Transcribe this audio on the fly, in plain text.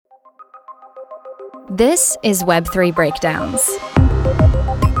This is Web3 Breakdowns.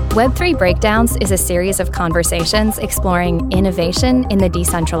 Web3 Breakdowns is a series of conversations exploring innovation in the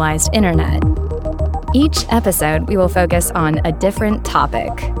decentralized internet. Each episode, we will focus on a different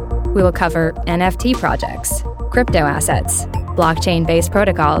topic. We will cover NFT projects, crypto assets, blockchain-based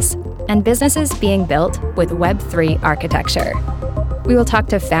protocols, and businesses being built with Web3 architecture. We will talk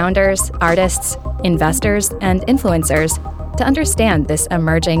to founders, artists, investors, and influencers to understand this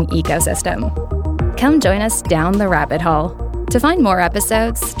emerging ecosystem. Come join us down the rabbit hole. To find more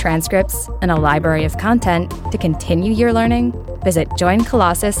episodes, transcripts, and a library of content to continue your learning, visit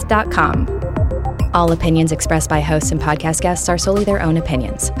joincolossus.com. All opinions expressed by hosts and podcast guests are solely their own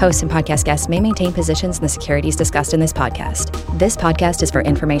opinions. Hosts and podcast guests may maintain positions in the securities discussed in this podcast. This podcast is for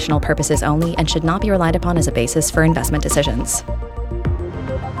informational purposes only and should not be relied upon as a basis for investment decisions.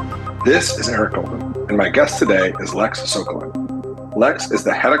 This is Eric Goldman, and my guest today is Lex Sokolin. Lex is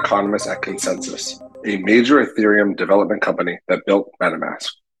the head economist at Consensus, a major Ethereum development company that built MetaMask.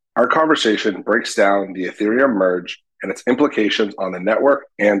 Our conversation breaks down the Ethereum merge and its implications on the network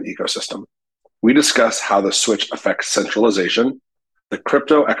and ecosystem. We discuss how the switch affects centralization, the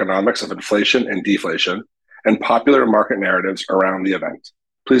crypto economics of inflation and deflation, and popular market narratives around the event.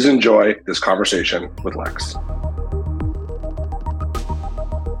 Please enjoy this conversation with Lex.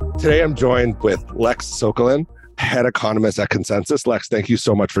 Today, I'm joined with Lex Sokolin, head economist at Consensus. Lex, thank you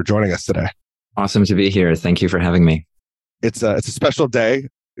so much for joining us today. Awesome to be here. Thank you for having me. It's a special day.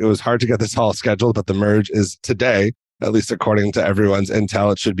 It was hard to get this all scheduled, but the merge is today. At least according to everyone's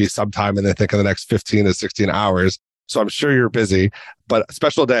intel, it should be sometime in, I think, in the next 15 to 16 hours. So I'm sure you're busy, but a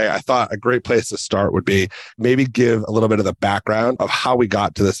special day. I thought a great place to start would be maybe give a little bit of the background of how we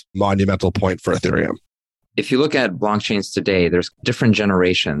got to this monumental point for Ethereum. If you look at blockchains today, there's different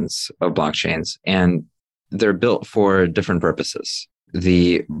generations of blockchains, and they're built for different purposes.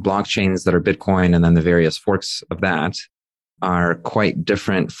 The blockchains that are Bitcoin and then the various forks of that are quite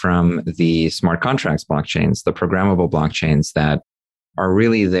different from the smart contracts blockchains, the programmable blockchains that are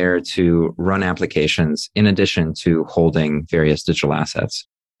really there to run applications in addition to holding various digital assets.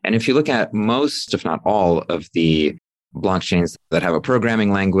 And if you look at most, if not all, of the blockchains that have a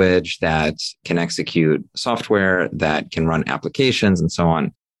programming language that can execute software, that can run applications and so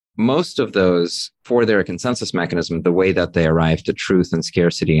on, most of those, for their consensus mechanism, the way that they arrive to truth and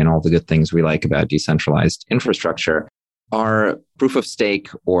scarcity and all the good things we like about decentralized infrastructure, are proof of stake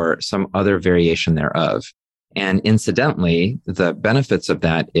or some other variation thereof. And incidentally, the benefits of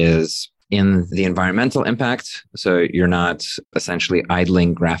that is in the environmental impact. So you're not essentially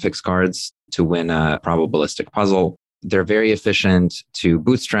idling graphics cards to win a probabilistic puzzle. They're very efficient to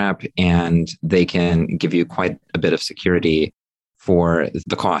bootstrap, and they can give you quite a bit of security for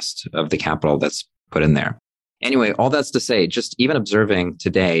the cost of the capital that's put in there. Anyway, all that's to say, just even observing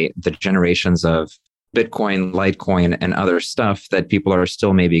today the generations of Bitcoin, Litecoin, and other stuff that people are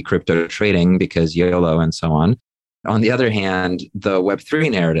still maybe crypto trading because YOLO and so on. On the other hand, the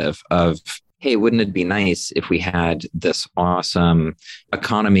Web3 narrative of, hey, wouldn't it be nice if we had this awesome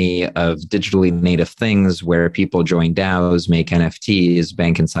economy of digitally native things where people join DAOs, make NFTs,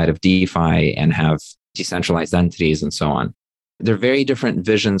 bank inside of DeFi, and have decentralized entities and so on. They're very different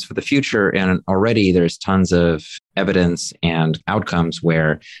visions for the future. And already there's tons of evidence and outcomes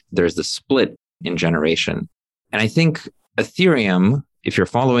where there's the split in generation. And I think Ethereum, if you're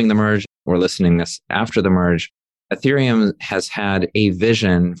following the merge or listening this after the merge, Ethereum has had a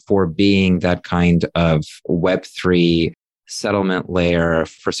vision for being that kind of Web3 settlement layer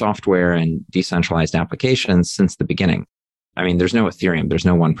for software and decentralized applications since the beginning. I mean, there's no Ethereum, there's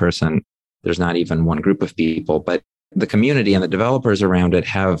no one person, there's not even one group of people, but the community and the developers around it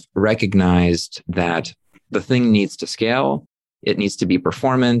have recognized that the thing needs to scale. It needs to be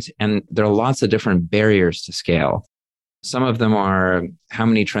performant, and there are lots of different barriers to scale. Some of them are how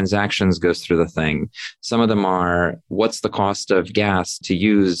many transactions goes through the thing. Some of them are what's the cost of gas to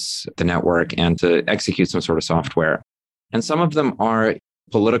use the network and to execute some sort of software. And some of them are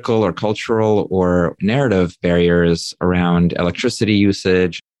political or cultural or narrative barriers around electricity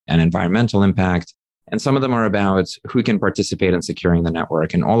usage and environmental impact. And some of them are about who can participate in securing the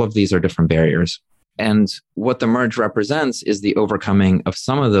network. And all of these are different barriers. And what the merge represents is the overcoming of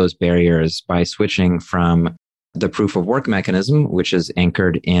some of those barriers by switching from the proof of work mechanism, which is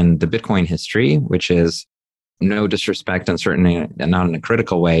anchored in the Bitcoin history, which is no disrespect and certainly not in a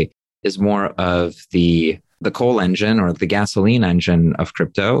critical way, is more of the coal engine or the gasoline engine of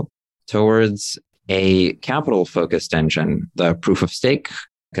crypto, towards a capital-focused engine, the proof of stake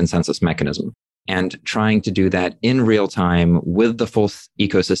consensus mechanism. And trying to do that in real time with the full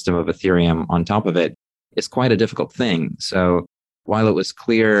ecosystem of Ethereum on top of it is quite a difficult thing. So while it was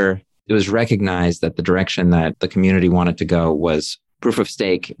clear it was recognized that the direction that the community wanted to go was proof of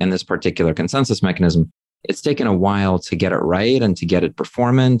stake and this particular consensus mechanism. It's taken a while to get it right and to get it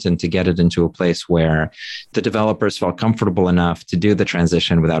performant and to get it into a place where the developers felt comfortable enough to do the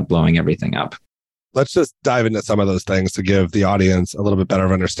transition without blowing everything up. Let's just dive into some of those things to give the audience a little bit better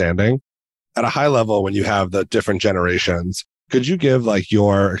of understanding. At a high level, when you have the different generations, could you give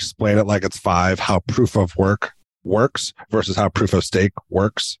explain it like it's 5, how proof of work works versus how proof of stake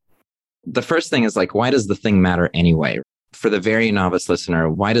works? The first thing is why does the thing matter anyway? For the very novice listener,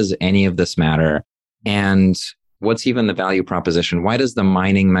 why does any of this matter? And what's even the value proposition? Why does the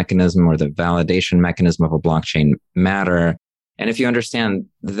mining mechanism or the validation mechanism of a blockchain matter? And if you understand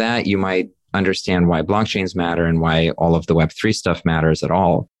that, you might understand why blockchains matter and why all of the Web3 stuff matters at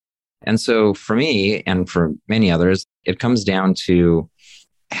all. And so for me and for many others, it comes down to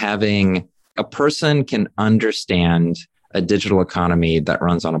having a person can understand a digital economy that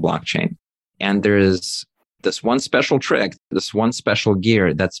runs on a blockchain. And there is this one special trick, this one special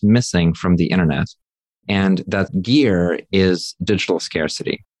gear that's missing from the internet. And that gear is digital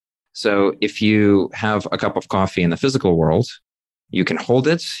scarcity. So if you have a cup of coffee in the physical world, you can hold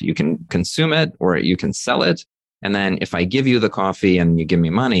it, you can consume it, or you can sell it. And then if I give you the coffee and you give me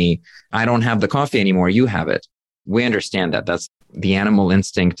money, I don't have the coffee anymore, you have it. We understand that. That's the animal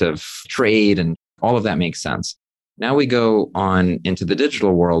instinct of trade and all of that makes sense. Now we go on into the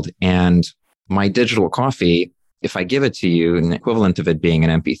digital world and my digital coffee, if I give it to you, an equivalent of it being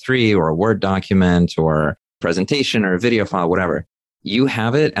an MP3 or a Word document or presentation or a video file, whatever, you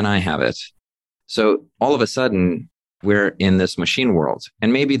have it and I have it. So all of a sudden, we're in this machine world.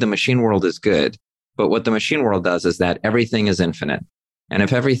 And maybe the machine world is good, but what the machine world does is that everything is infinite. And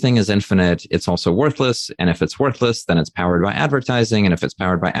if everything is infinite, it's also worthless. And if it's worthless, then it's powered by advertising. And if it's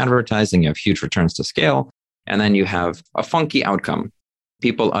powered by advertising, you have huge returns to scale. And then you have a funky outcome.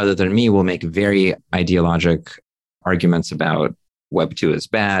 People other than me will make very ideologic arguments about Web 2 is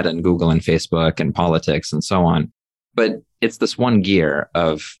bad and Google and Facebook and politics and so on. But it's this one gear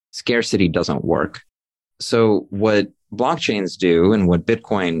of scarcity doesn't work. So what blockchains do and what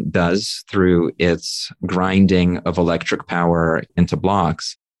Bitcoin does through its grinding of electric power into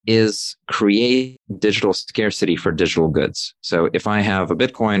blocks is create digital scarcity for digital goods. So if I have a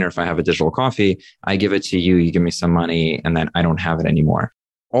Bitcoin or if I have a digital coffee, I give it to you, you give me some money, and then I don't have it anymore.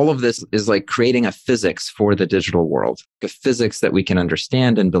 All of this is like creating a physics for the digital world, a physics that we can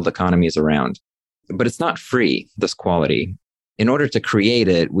understand and build economies around. But it's not free, this quality. In order to create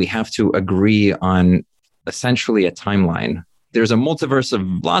it, we have to agree on essentially a timeline. There's a multiverse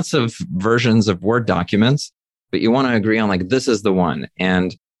of lots of versions of Word documents, but you want to agree on this is the one.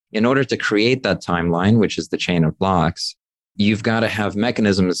 And in order to create that timeline, which is the chain of blocks, you've got to have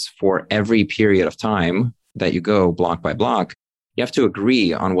mechanisms for every period of time that you go block by block. You have to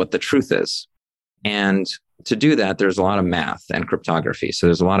agree on what the truth is. And to do that, there's a lot of math and cryptography. So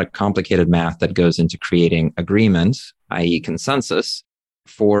there's a lot of complicated math that goes into creating agreement, i.e. consensus,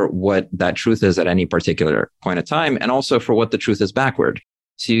 for what that truth is at any particular point of time, and also for what the truth is backward.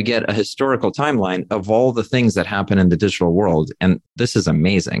 So you get a historical timeline of all the things that happen in the digital world. And this is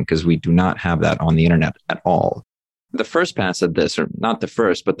amazing because we do not have that on the internet at all. The first pass at this, or not the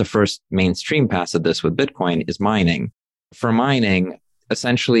first, but the first mainstream pass at this with Bitcoin is mining. For mining,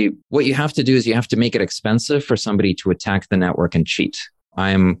 essentially, what you have to do is you have to make it expensive for somebody to attack the network and cheat.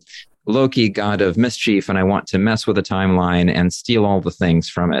 I'm Loki, god of mischief, and I want to mess with a timeline and steal all the things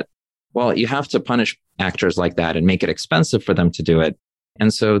from it. Well, you have to punish actors like that and make it expensive for them to do it.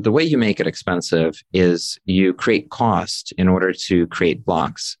 And so the way you make it expensive is you create cost in order to create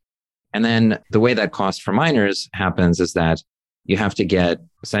blocks. And then the way that cost for miners happens is that you have to get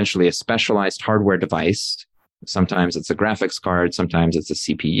essentially a specialized hardware device. Sometimes it's a graphics card, sometimes it's a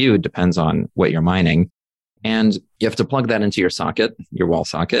CPU, it depends on what you're mining. And you have to plug that into your socket, your wall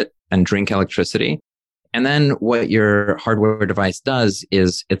socket, and drink electricity. And then what your hardware device does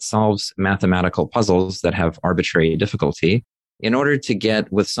is it solves mathematical puzzles that have arbitrary difficulty in order to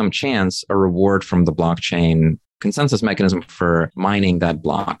get, with some chance, a reward from the blockchain consensus mechanism for mining that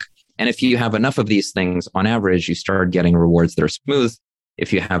block. And if you have enough of these things, on average, you start getting rewards that are smooth.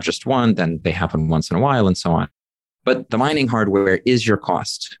 If you have just one, then they happen once in a while and so on. But the mining hardware is your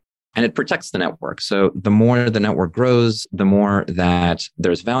cost. And it protects the network. So the more the network grows, the more that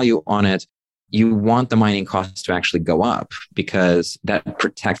there's value on it. You want the mining costs to actually go up because that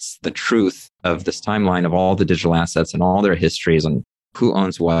protects the truth of this timeline of all the digital assets and all their histories and who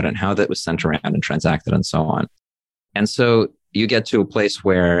owns what and how that was sent around and transacted and so on. And so you get to a place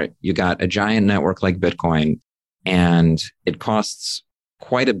where you got a giant network like Bitcoin and it costs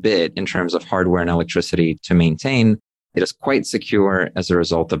quite a bit in terms of hardware and electricity to maintain. It is quite secure as a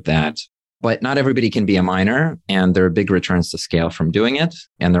result of that. But not everybody can be a miner, and there are big returns to scale from doing it,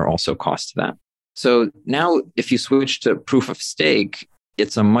 and there are also costs to that. So now if you switch to proof of stake,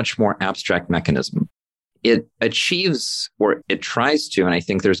 it's a much more abstract mechanism. It achieves, or it tries to, and I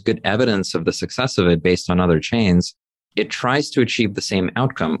think there's good evidence of the success of it based on other chains, it tries to achieve the same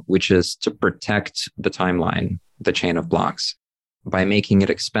outcome, which is to protect the timeline, the chain of blocks, by making it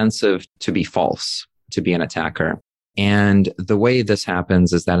expensive to be false, to be an attacker. And the way this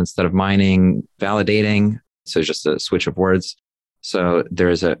happens is that instead of mining, validating, so just a switch of words. So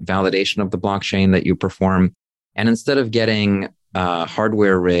there's a validation of the blockchain that you perform. And instead of getting a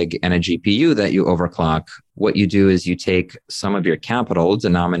hardware rig and a GPU that you overclock, what you do is you take some of your capital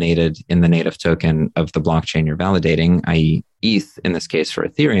denominated in the native token of the blockchain you're validating, i.e. ETH in this case for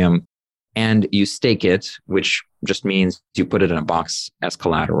Ethereum, and you stake it, which just means you put it in a box as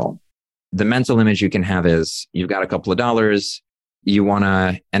collateral. The mental image you can have is you've got a couple of dollars, you want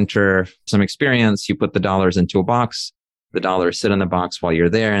to enter some experience, you put the dollars into a box, the dollars sit in the box while you're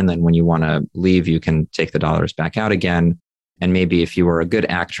there, and then when you want to leave, you can take the dollars back out again. And maybe if you were a good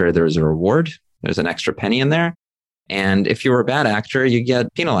actor, there's a reward. There's an extra penny in there. And if you were a bad actor, you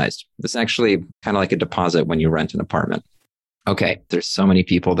get penalized. It's actually kind of like a deposit when you rent an apartment. Okay, there's so many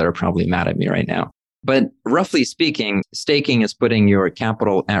people that are probably mad at me right now. But roughly speaking, staking is putting your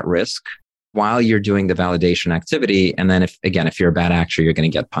capital at risk while you're doing the validation activity. And then if you're a bad actor, you're going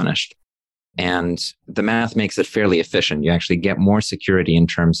to get punished. And the math makes it fairly efficient. You actually get more security in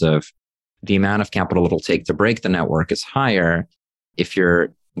terms of the amount of capital it'll take to break the network is higher if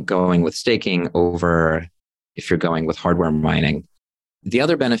you're going with staking over if you're going with hardware mining. The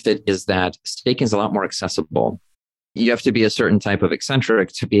other benefit is that staking is a lot more accessible. You have to be a certain type of eccentric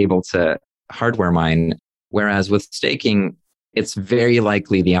to be able to hardware mine, whereas with staking, it's very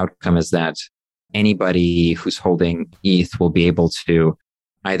likely the outcome is that anybody who's holding ETH will be able to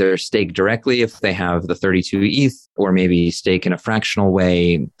either stake directly if they have the 32 ETH, or maybe stake in a fractional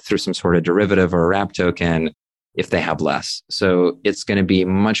way through some sort of derivative or a wrap token if they have less. So it's going to be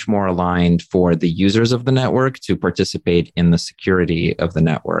much more aligned for the users of the network to participate in the security of the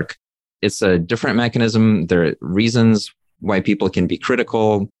network. It's a different mechanism. There are reasons why people can be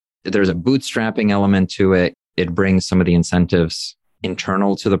critical. There's a bootstrapping element to it. It brings some of the incentives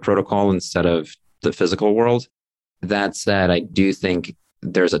internal to the protocol instead of the physical world. That said, I do think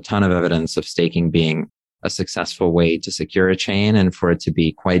there's a ton of evidence of staking being a successful way to secure a chain and for it to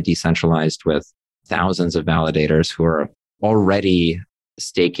be quite decentralized with thousands of validators who are already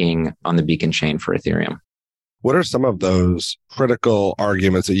staking on the beacon chain for Ethereum. What are some of those critical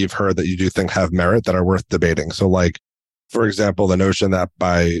arguments that you've heard that you do think have merit that are worth debating? So like, for example, the notion that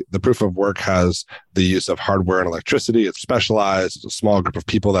by the proof of work has the use of hardware and electricity, it's specialized, it's a small group of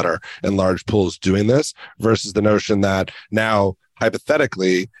people that are in large pools doing this, versus the notion that now,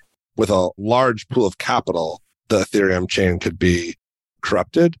 hypothetically, with a large pool of capital, the Ethereum chain could be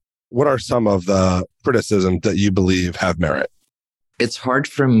corrupted. What are some of the criticisms that you believe have merit? It's hard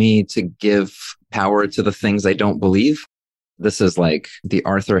for me to give power to the things I don't believe. This is like the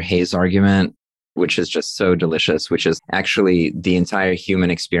Arthur Hayes argument, which is just so delicious, which is actually the entire human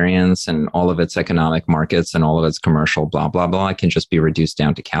experience and all of its economic markets and all of its commercial blah, blah, blah can just be reduced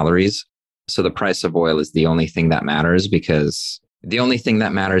down to calories. So the price of oil is the only thing that matters because the only thing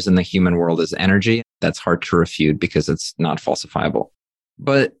that matters in the human world is energy. That's hard to refute because it's not falsifiable.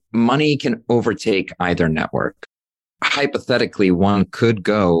 But money can overtake either network. Hypothetically, one could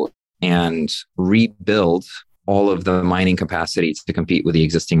go and rebuild all of the mining capacity to compete with the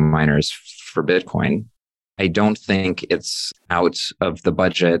existing miners for Bitcoin. I don't think it's out of the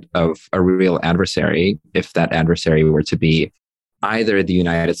budget of a real adversary if that adversary were to be either the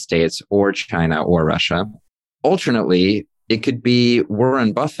United States or China or Russia. Alternately, it could be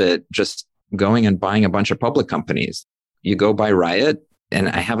Warren Buffett just going and buying a bunch of public companies. You go buy Riot, and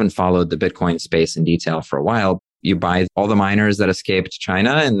I haven't followed the Bitcoin space in detail for a while. You buy all the miners that escaped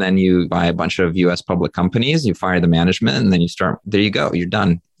China, and then you buy a bunch of US public companies, you fire the management, and then you start, there you go, you're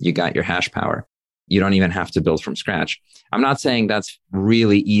done. You got your hash power. You don't even have to build from scratch. I'm not saying that's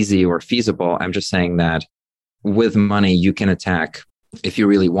really easy or feasible. I'm just saying that with money, you can attack, if you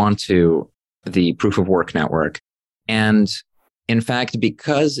really want to, the proof of work network. And in fact,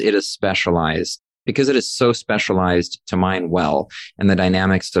 because it is specialized, because it is so specialized to mine well, and the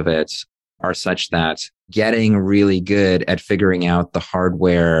dynamics of it are such that getting really good at figuring out the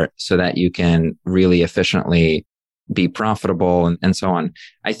hardware so that you can really efficiently be profitable and so on.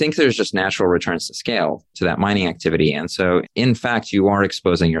 I think there's just natural returns to scale to that mining activity. And so in fact, you are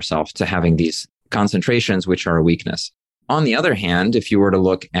exposing yourself to having these concentrations, which are a weakness. On the other hand, if you were to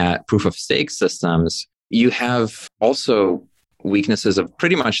look at proof of stake systems, You have also weaknesses of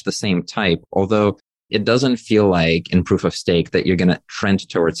pretty much the same type, although it doesn't feel like in proof of stake that you're going to trend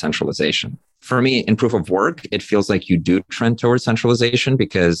towards centralization. For me, in proof of work, it feels like you do trend towards centralization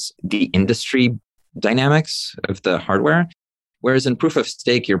because the industry dynamics of the hardware. Whereas in proof of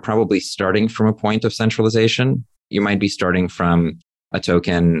stake, you're probably starting from a point of centralization. You might be starting from a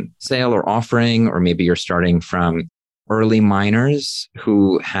token sale or offering, or maybe you're starting from early miners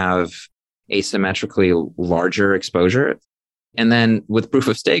who have asymmetrically larger exposure. And then with proof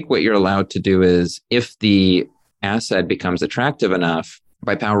of stake, what you're allowed to do is if the asset becomes attractive enough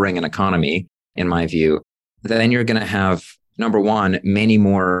by powering an economy, in my view, then you're going to have, number one, many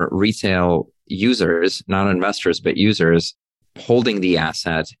more retail users, not investors, but users holding the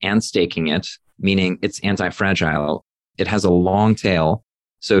asset and staking it, meaning it's anti-fragile. It has a long tail.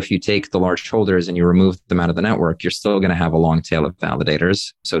 So if you take the large holders and you remove them out of the network, you're still going to have a long tail of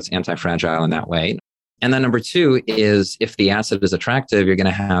validators. So it's anti-fragile in that way. And then number two is if the asset is attractive, you're going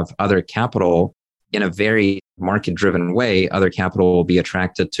to have other capital in a very market-driven way. Other capital will be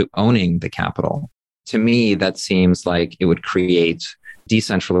attracted to owning the capital. To me, that seems like it would create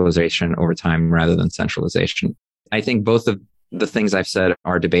decentralization over time rather than centralization. I think both of the things I've said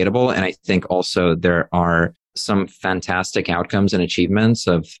are debatable. And I think also there are some fantastic outcomes and achievements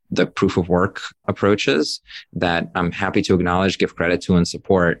of the proof of work approaches that I'm happy to acknowledge, give credit to, and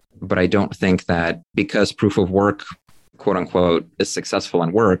support. But I don't think that because proof of work, quote unquote, is successful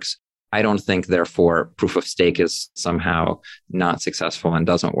and works, I don't think therefore proof of stake is somehow not successful and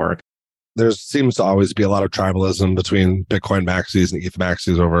doesn't work. There seems to always be a lot of tribalism between Bitcoin maxis and ETH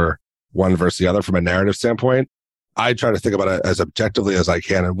maxis over one versus the other from a narrative standpoint. I try to think about it as objectively as I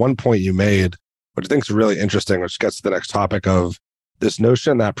can. And one point you made, which I think is really interesting, which gets to the next topic of this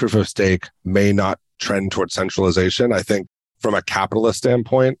notion that proof of stake may not trend towards centralization. I think from a capitalist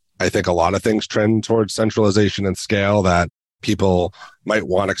standpoint, I think a lot of things trend towards centralization and scale, that people might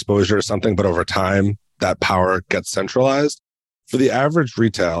want exposure to something, but over time, that power gets centralized. For the average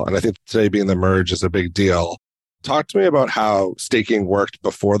retail, and I think today being the merge is a big deal, talk to me about how staking worked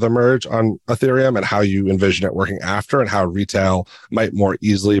before the merge on Ethereum and how you envision it working after and how retail might more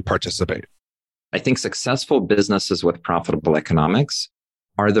easily participate. I think successful businesses with profitable economics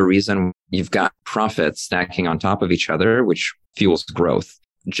are the reason you've got profits stacking on top of each other, which fuels growth.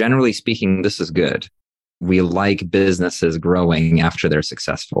 Generally speaking, this is good. We like businesses growing after they're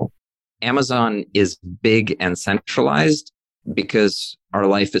successful. Amazon is big and centralized because our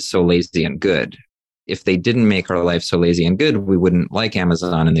life is so lazy and good. If they didn't make our life so lazy and good, we wouldn't like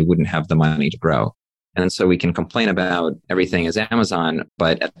Amazon and they wouldn't have the money to grow. And so we can complain about everything as Amazon,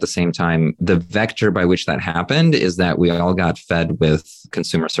 but at the same time, the vector by which that happened is that we all got fed with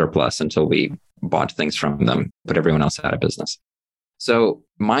consumer surplus until we bought things from them, put everyone else out of business. So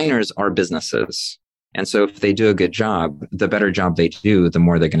miners are businesses. And so if they do a good job, the better job they do, the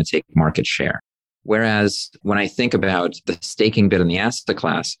more they're going to take market share. Whereas when I think about the staking bit in the asset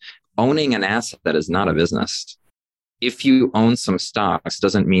class, owning an asset that is not a business. If you own some stocks,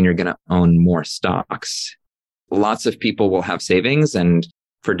 doesn't mean you're going to own more stocks. Lots of people will have savings and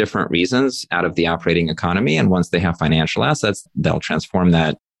for different reasons out of the operating economy. And once they have financial assets, they'll transform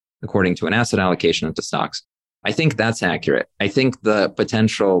that according to an asset allocation into stocks. I think that's accurate. I think the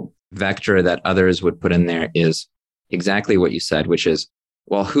potential vector that others would put in there is exactly what you said, which is,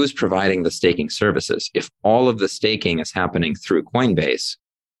 well, who's providing the staking services? If all of the staking is happening through Coinbase,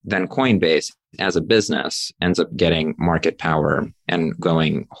 then Coinbase as a business ends up getting market power and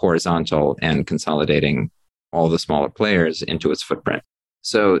going horizontal and consolidating all the smaller players into its footprint.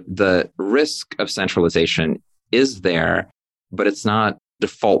 So the risk of centralization is there, but it's not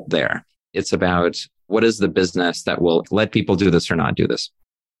default there. It's about what is the business that will let people do this or not do this.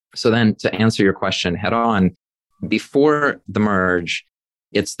 So then to answer your question head on, before the merge,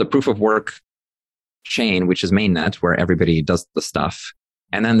 it's the proof of work chain, which is mainnet, where everybody does the stuff.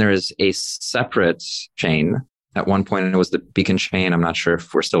 And then there is a separate chain. At one point, it was the beacon chain. I'm not sure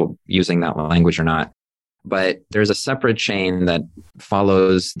if we're still using that language or not. But there's a separate chain that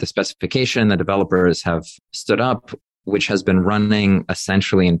follows the specification the developers have stood up, which has been running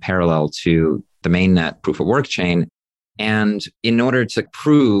essentially in parallel to the mainnet proof of work chain. And in order to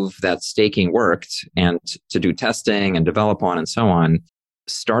prove that staking worked and to do testing and develop on and so on,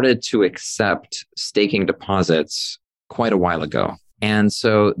 started to accept staking deposits quite a while ago. And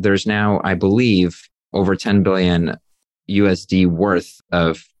so there's now, I believe, over 10 billion USD worth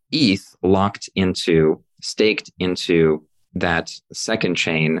of ETH staked into that second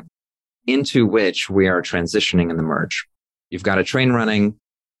chain, into which we are transitioning in the merge. You've got a train running.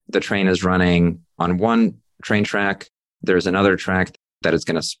 The train is running on one train track. There's another track that it's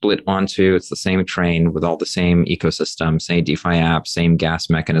going to split onto. It's the same train with all the same ecosystem, same DeFi apps, same gas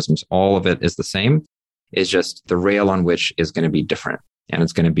mechanisms. All of it is the same. It's just the rail on which is going to be different. And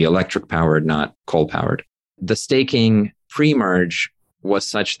it's going to be electric powered, not coal powered. The staking pre-merge was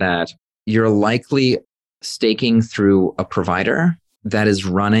such that you're likely staking through a provider that is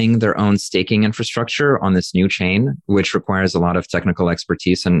running their own staking infrastructure on this new chain, which requires a lot of technical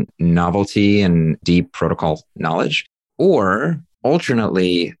expertise and novelty and deep protocol knowledge. Or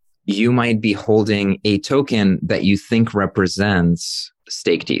alternately, you might be holding a token that you think represents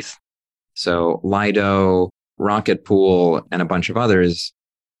staked ETH. So Lido, Rocket Pool, and a bunch of others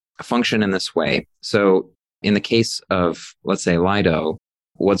function in this way. So in the case of, let's say, Lido,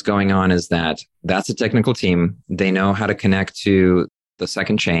 what's going on is that that's a technical team. They know how to connect to the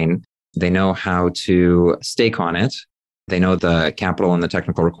second chain. They know how to stake on it. They know the capital and the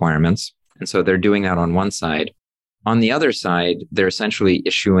technical requirements. And so they're doing that on one side. On the other side, they're essentially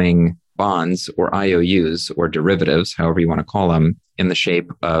issuing bonds or IOUs or derivatives, however you want to call them, in the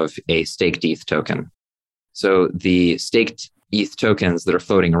shape of a staked ETH token. So the staked ETH tokens that are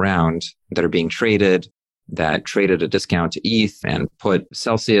floating around, that are being traded, that trade at a discount to ETH and put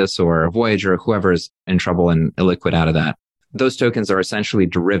Celsius or Voyager, whoever's in trouble and illiquid out of that. Those tokens are essentially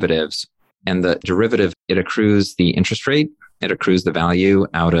derivatives. And the derivative, it accrues the interest rate, it accrues the value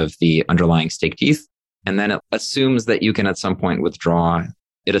out of the underlying staked ETH. And then it assumes that you can at some point withdraw.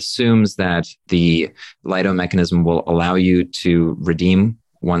 It assumes that the Lido mechanism will allow you to redeem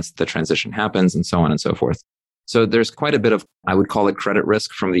once the transition happens, and so on and so forth. So there's quite a bit of, I would call it credit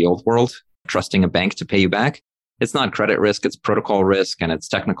risk from the old world, trusting a bank to pay you back. It's not credit risk, it's protocol risk, and it's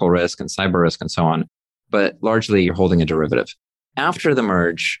technical risk and cyber risk and so on. But largely you're holding a derivative. After the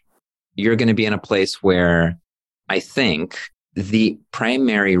merge, you're going to be in a place where I think the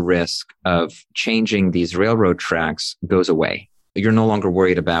primary risk of changing these railroad tracks goes away. You're no longer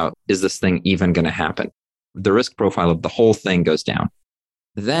worried about, is this thing even going to happen? The risk profile of the whole thing goes down.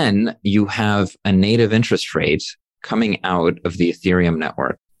 Then you have a native interest rate coming out of the Ethereum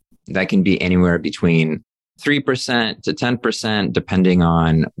network. That can be anywhere between 3% to 10%, depending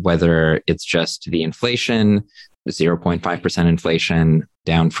on whether it's just the inflation, 0.5% inflation,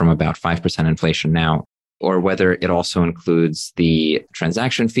 down from about 5% inflation now, or whether it also includes the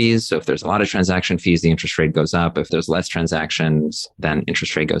transaction fees. So if there's a lot of transaction fees, the interest rate goes up. If there's less transactions, then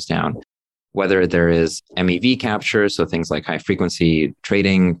interest rate goes down. Whether there is MEV capture, so things like high frequency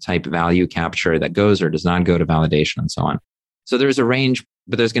trading type value capture that goes or does not go to validation and so on. So there's a range,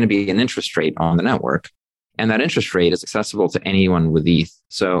 but there's going to be an interest rate on the network. And that interest rate is accessible to anyone with ETH.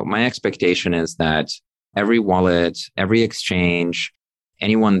 So my expectation is that every wallet, every exchange,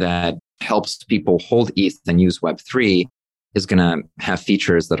 anyone that helps people hold ETH and use Web3 is going to have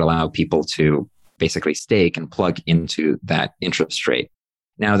features that allow people to basically stake and plug into that interest rate.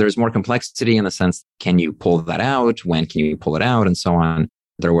 Now, there's more complexity in the sense, can you pull that out? When can you pull it out? And so on.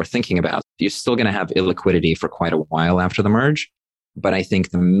 They're worth thinking about. You're still going to have illiquidity for quite a while after the merge, but I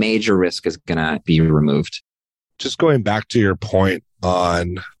think the major risk is going to be removed. Just going back to your point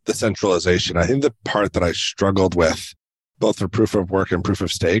on the centralization, I think the part that I struggled with, both for proof of work and proof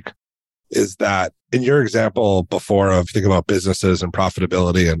of stake, is that in your example before of think about businesses and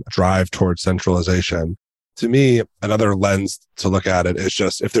profitability and drive towards centralization, to me, another lens to look at it is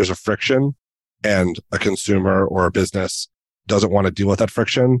just if there's a friction and a consumer or a business doesn't want to deal with that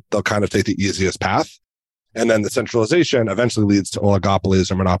friction, they'll kind of take the easiest path. And then the centralization eventually leads to oligopolies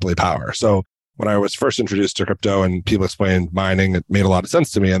or monopoly power. So when I was first introduced to crypto and people explained mining, it made a lot of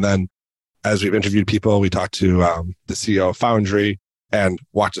sense to me. And then as we've interviewed people, we talked to the CEO of Foundry and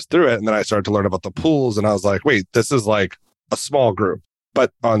walked us through it. And then I started to learn about the pools and I was like, wait, this is like a small group.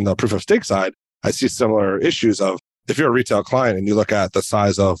 But on the proof of stake side, I see similar issues of if you're a retail client and you look at the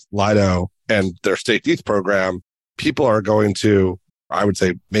size of Lido and their staked ETH program, people are going to, I would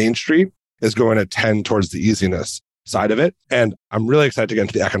say Main Street is going to tend towards the easiness side of it. And I'm really excited to get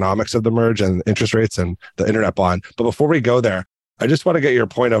into the economics of the merge and interest rates and the internet bond. But before we go there, I just want to get your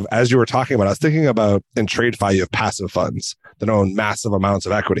point of, as you were talking about, I was thinking about in TradeFi, you have passive funds that own massive amounts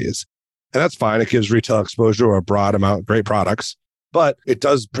of equities. And that's fine. It gives retail exposure or a broad amount, great products. But it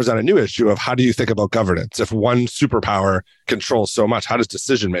does present a new issue of how do you think about governance? If one superpower controls so much, how does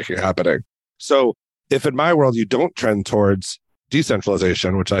decision-making happening? So if in my world, you don't trend towards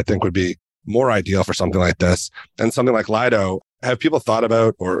decentralization, which I think would be more ideal for something like this, and something like Lido, have people thought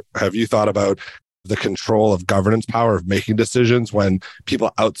about, or have you thought about the control of governance power of making decisions when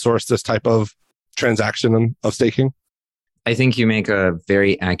people outsource this type of transaction of staking? I think you make a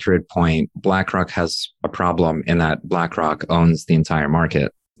very accurate point. BlackRock has a problem in that BlackRock owns the entire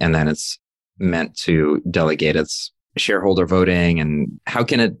market, and then it's meant to delegate its shareholder voting and how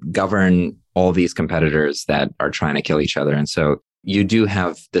can it govern all these competitors that are trying to kill each other? And so you do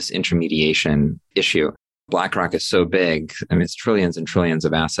have this intermediation issue. BlackRock is so big. I mean, it's trillions and trillions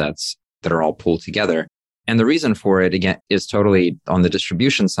of assets that are all pulled together. And the reason for it, again, is totally on the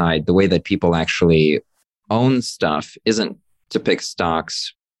distribution side. The way that people actually own stuff isn't to pick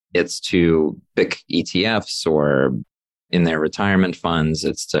stocks. It's to pick ETFs, or in their retirement funds,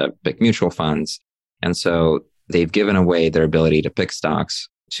 it's to pick mutual funds. And so they've given away their ability to pick stocks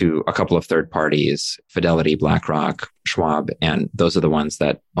to a couple of third parties, Fidelity, BlackRock, Schwab, and those are the ones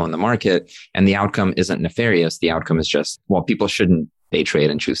that own the market. And the outcome isn't nefarious. The outcome is just, well, people shouldn't day trade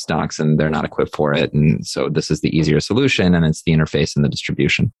and choose stocks and they're not equipped for it. And so this is the easier solution, and it's the interface and the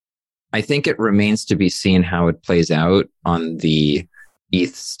distribution. I think it remains to be seen how it plays out on the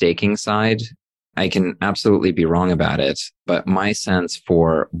ETH staking side. I can absolutely be wrong about it, but my sense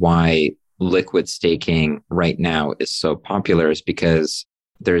for why liquid staking right now is so popular is because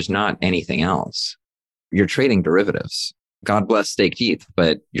there's not anything else. You're trading derivatives. God bless staked ETH,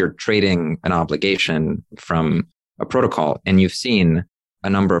 but you're trading an obligation from a protocol. And you've seen a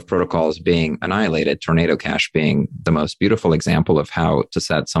number of protocols being annihilated, Tornado Cash being the most beautiful example of how to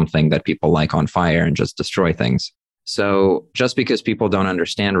set something that people like on fire and just destroy things. So just because people don't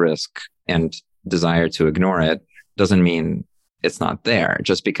understand risk and desire to ignore it doesn't mean it's not there.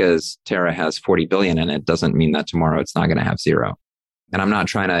 Just because Terra has 40 billion in it doesn't mean that tomorrow it's not going to have zero. And I'm not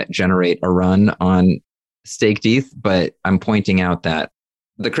trying to generate a run on staked ETH, but I'm pointing out that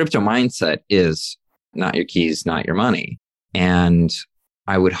the crypto mindset is not your keys, not your money. And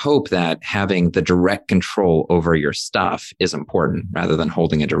I would hope that having the direct control over your stuff is important rather than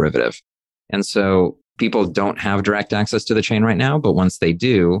holding a derivative. And so people don't have direct access to the chain right now, but once they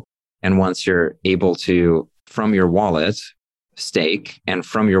do, and once you're able to, from your wallet, stake, and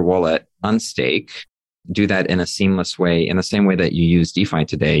from your wallet, unstake, do that in a seamless way, in the same way that you use DeFi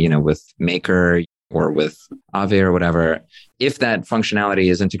today, with Maker or with Aave or whatever. If that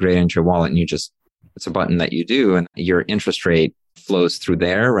functionality is integrated into your wallet and it's a button that you do, and your interest rate flows through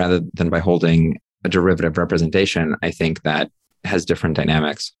there rather than by holding a derivative representation, I think that has different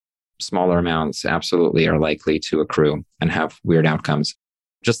dynamics. Smaller amounts absolutely are likely to accrue and have weird outcomes.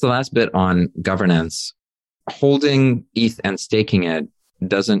 Just the last bit on governance, holding ETH and staking it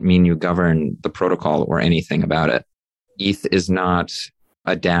doesn't mean you govern the protocol or anything about it. ETH is not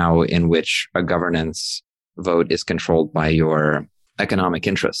a DAO in which a governance vote is controlled by your economic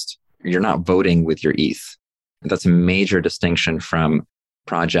interest. You're not voting with your ETH. That's a major distinction from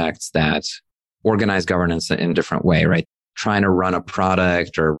projects that organize governance in a different way, right? Trying to run a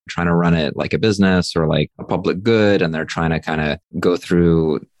product or trying to run it like a business or like a public good, and they're trying to kind of go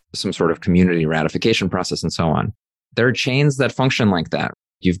through some sort of community ratification process and so on. There are chains that function like that.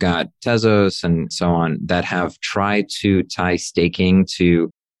 You've got Tezos and so on that have tried to tie staking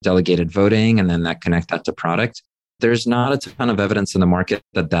to delegated voting and then that connect that to product. There's not a ton of evidence in the market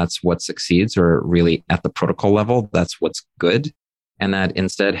that that's what succeeds, or really at the protocol level, that's what's good. And that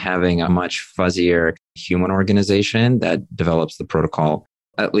instead having a much fuzzier human organization that develops the protocol,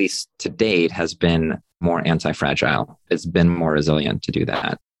 at least to date, has been more anti-fragile. It's been more resilient to do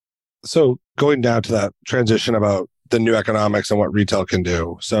that. So going down to that transition about the new economics and what retail can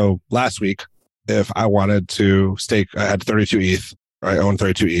do. So last week, if I wanted to stake, I had 32 ETH, or I own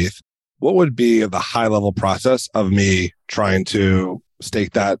 32 ETH. What would be the high level process of me trying to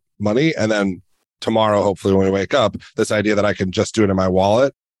stake that money? And then tomorrow, hopefully when we wake up, this idea that I can just do it in my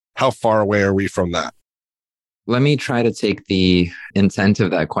wallet, how far away are we from that? Let me try to take the intent of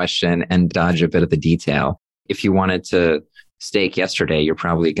that question and dodge a bit of the detail. If you wanted to stake yesterday, you're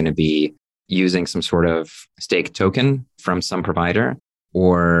probably going to be using some sort of stake token from some provider,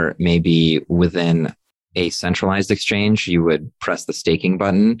 or maybe within a centralized exchange, you would press the staking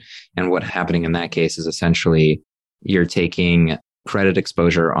button. And what's happening in that case is essentially you're taking credit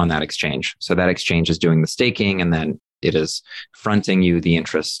exposure on that exchange. So that exchange is doing the staking, and then it is fronting you the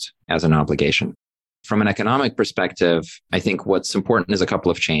interest as an obligation. From an economic perspective, I think what's important is a couple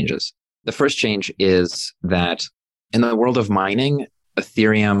of changes. The first change is that in the world of mining,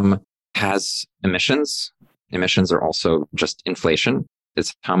 Ethereum has emissions. Emissions are also just inflation.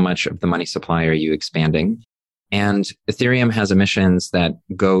 It's how much of the money supply are you expanding? And Ethereum has emissions that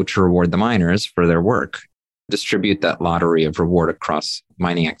go to reward the miners for their work, distribute that lottery of reward across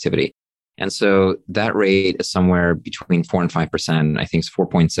mining activity. And so that rate is somewhere between 4 and 5%. I think it's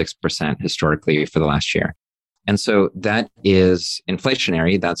 4.6% historically for the last year. And so that is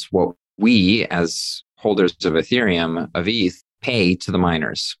inflationary. That's what we as holders of Ethereum, of ETH, pay to the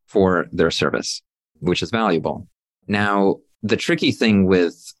miners for their service, which is valuable. Now, the tricky thing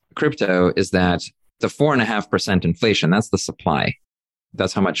with crypto is that The 4.5% inflation, that's the supply.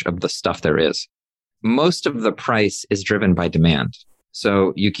 That's how much of the stuff there is. Most of the price is driven by demand.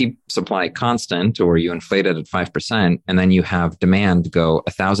 So you keep supply constant or you inflate it at 5%, and then you have demand go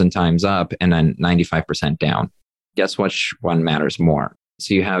 1,000 times up and then 95% down. Guess which one matters more?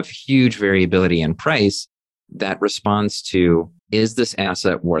 So you have huge variability in price that responds to, is this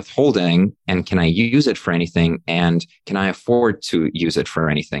asset worth holding? And can I use it for anything? And can I afford to use it for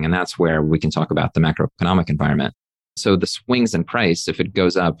anything? And that's where we can talk about the macroeconomic environment. So the swings in price, if it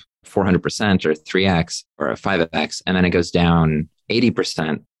goes up 400% or 3x or a 5x, and then it goes down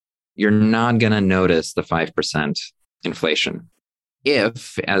 80%, you're not going to notice the 5% inflation.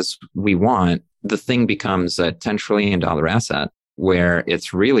 If, as we want, the thing becomes a $10 trillion asset where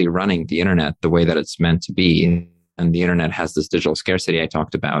it's really running the internet the way that it's meant to be, and the internet has this digital scarcity I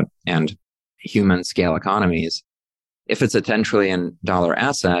talked about and human scale economies, if it's a $10 trillion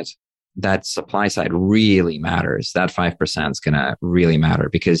asset, that supply side really matters. That 5% is going to really matter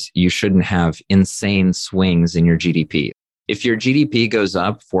because you shouldn't have insane swings in your GDP. If your GDP goes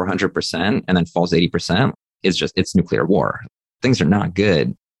up 400% and then falls 80%, it's nuclear war. Things are not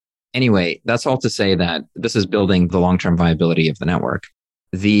good. Anyway, that's all to say that this is building the long-term viability of the network.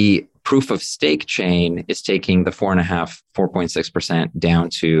 The proof of stake chain is taking the 4.6% down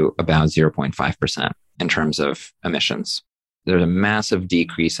to about 0.5% in terms of emissions. There's a massive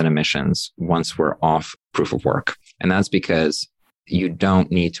decrease in emissions once we're off proof of work. And that's because you don't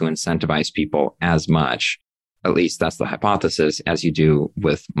need to incentivize people as much. At least that's the hypothesis, as you do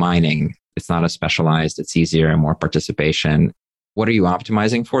with mining. It's not as specialized. It's easier and more participation. What are you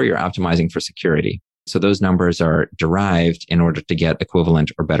optimizing for? You're optimizing for security. So those numbers are derived in order to get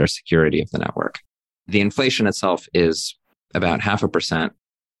equivalent or better security of the network. The inflation itself is about 0.5%.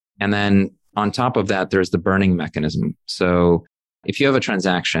 And then on top of that, there's the burning mechanism. So if you have a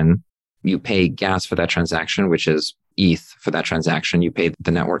transaction, you pay gas for that transaction, which is ETH for that transaction. You pay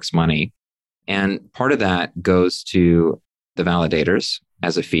the network's money. And part of that goes to the validators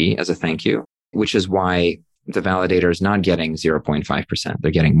as a fee, as a thank you, which is why the validator is not getting 0.5%.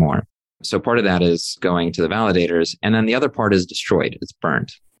 They're getting more. So part of that is going to the validators. And then the other part is destroyed. It's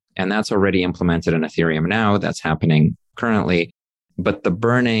burnt. And that's already implemented in Ethereum now. That's happening currently. But the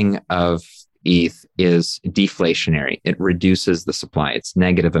burning of ETH is deflationary. It reduces the supply. It's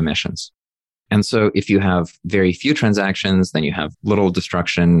negative emissions. And so if you have very few transactions, then you have little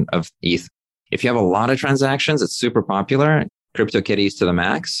destruction of ETH. If you have a lot of transactions, it's super popular, CryptoKitties to the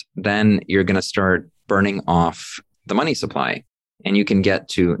max, then you're going to start burning off the money supply. And you can get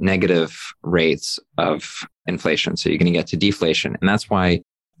to negative rates of inflation. So you're going to get to deflation. And that's why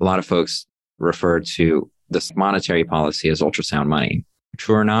a lot of folks refer to this monetary policy as ultrasound money.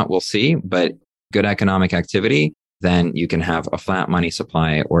 True or not, we'll see. But good economic activity, then you can have a flat money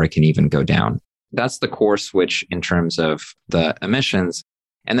supply or it can even go down. That's the core switch in terms of the emissions.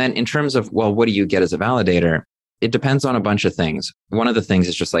 And then in terms of, well, what do you get as a validator? It depends on a bunch of things. One of the things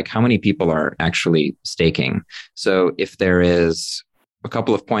is just like how many people are actually staking. So if there is a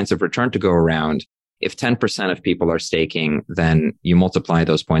couple of points of return to go around, if 10% of people are staking, then you multiply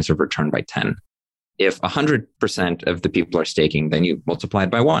those points of return by 10. If 100% of the people are staking, then you multiply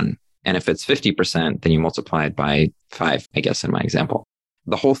it by 1. And if it's 50%, then you multiply it by 5, I guess, in my example.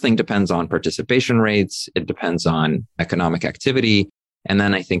 The whole thing depends on participation rates. It depends on economic activity. And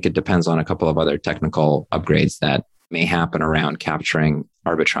then I think it depends on a couple of other technical upgrades that may happen around capturing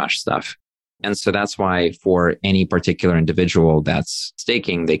arbitrage stuff. And so that's why for any particular individual that's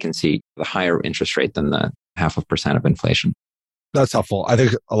staking, they can see the higher interest rate than the 0.5% of inflation. That's helpful. I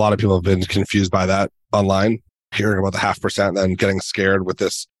think a lot of people have been confused by that online, hearing about the 0.5%, and then getting scared with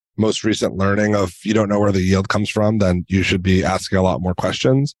this most recent learning of you don't know where the yield comes from, then you should be asking a lot more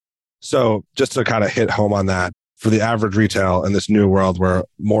questions. So just to kind of hit home on that, for the average retail in this new world where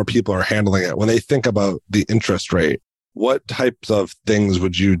more people are handling it, when they think about the interest rate, what types of things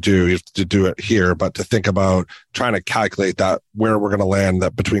would you do? You have to do it here, but to think about trying to calculate that, where we're going to land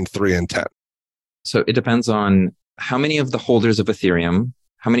that between 3 and 10. So it depends on how many of the holders of Ethereum,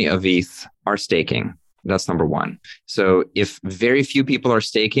 how many of ETH are staking. That's number one. So if very few people are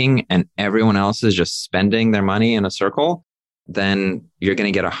staking and everyone else is just spending their money in a circle, then you're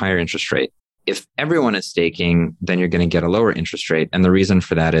going to get a higher interest rate. If everyone is staking, then you're going to get a lower interest rate. And the reason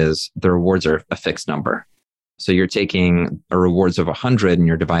for that is the rewards are a fixed number. So you're taking a rewards of 100 and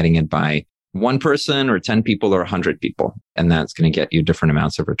you're dividing it by 1 person or 10 people or 100 people. And that's going to get you different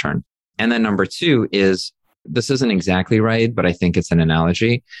amounts of return. And then number 2 is, this isn't exactly right, but I think it's an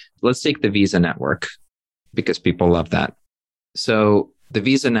analogy. Let's take the Visa network because people love that. So the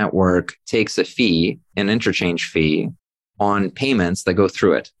Visa network takes a fee, an interchange fee, on payments that go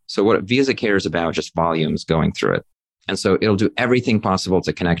through it. So what Visa cares about just volumes going through it. And so it'll do everything possible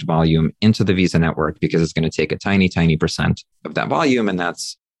to connect volume into the Visa network because it's going to take a tiny, tiny percent of that volume. And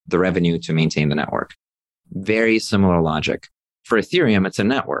that's the revenue to maintain the network. Very similar logic. For Ethereum, it's a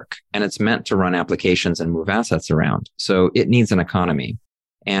network and it's meant to run applications and move assets around. So it needs an economy.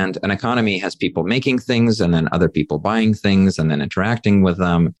 And an economy has people making things and then other people buying things and then interacting with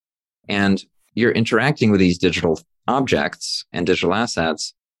them. And you're interacting with these digital objects and digital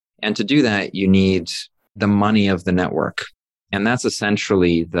assets. And to do that, you need the money of the network. And that's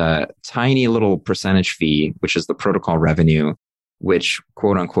essentially the tiny little percentage fee, which is the protocol revenue, which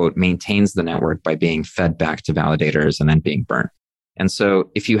quote unquote maintains the network by being fed back to validators and then being burnt. And so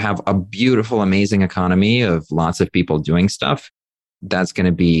if you have a beautiful, amazing economy of lots of people doing stuff, that's going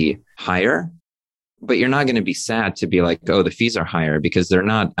to be higher. But you're not going to be sad to be like, oh, the fees are higher because they're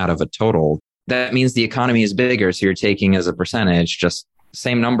not out of a total. That means the economy is bigger. So you're taking as a percentage, just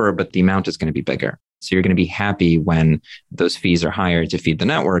same number, but the amount is going to be bigger. So you're going to be happy when those fees are higher to feed the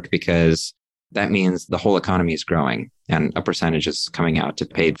network because that means the whole economy is growing and a percentage is coming out to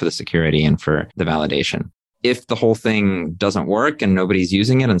pay for the security and for the validation. If the whole thing doesn't work and nobody's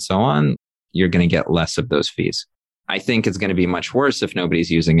using it and so on, you're going to get less of those fees. I think it's going to be much worse if nobody's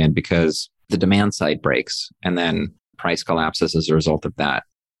using it because the demand side breaks and then price collapses as a result of that.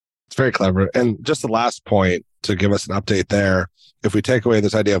 It's very clever. And just the last point to give us an update there, if we take away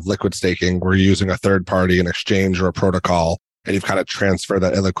this idea of liquid staking, where you're using a third party, an exchange or a protocol, and you've kind of transferred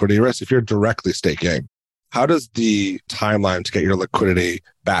that illiquidity risk, if you're directly staking, how does the timeline to get your liquidity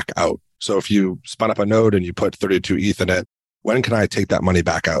back out? So if you spun up a node and you put 32 ETH in it, when can I take that money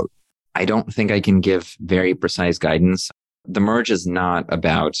back out? I don't think I can give very precise guidance. The merge is not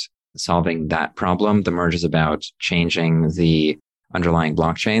about solving that problem. The merge is about changing the underlying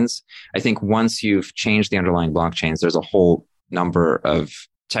blockchains. I think once you've changed the underlying blockchains, there's a whole number of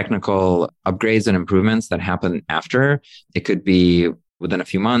technical upgrades and improvements that happen after. It could be within a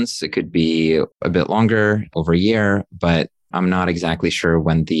few months. It could be a bit longer, over a year, but I'm not exactly sure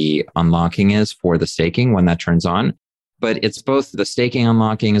when the unlocking is for the staking, when that turns on. But it's both the staking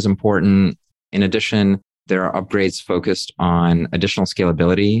unlocking is important. In addition, there are upgrades focused on additional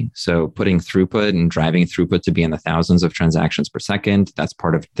scalability. So putting throughput and driving throughput to be in the thousands of transactions per second. That's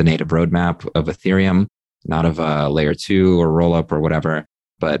part of the native roadmap of Ethereum, not of a layer 2 or rollup or whatever,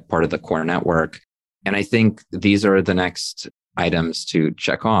 but part of the core network. And I think these are the next items to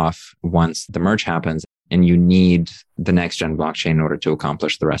check off once the merge happens. And you need the next gen blockchain in order to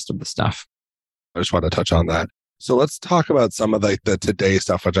accomplish the rest of the stuff. I just want to touch on that. So let's talk about some of the today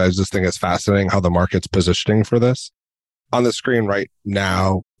stuff, which I just think is fascinating, how the market's positioning for this. On the screen right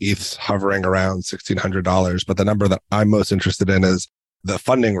now, ETH's hovering around $1,600, but the number that I'm most interested in is the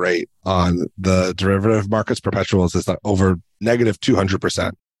funding rate on the derivative markets perpetuals is over negative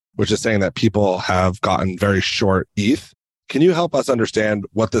 200%, which is saying that people have gotten very short ETH. Can you help us understand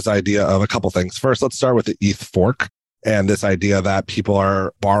what this idea of a couple things? First, let's start with the ETH fork and this idea that people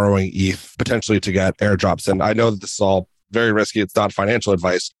are borrowing ETH potentially to get airdrops. And I know that this is all very risky. It's not financial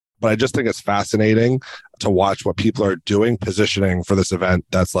advice, but I just think it's fascinating to watch what people are doing, positioning for this event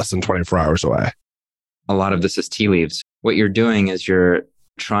that's less than 24 hours away. A lot of this is tea leaves. What you're doing is you're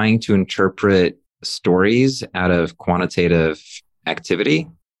trying to interpret stories out of quantitative activity.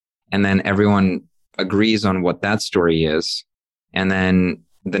 And then everyone agrees on what that story is. And then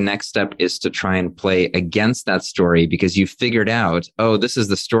the next step is to try and play against that story because you figured out, oh, this is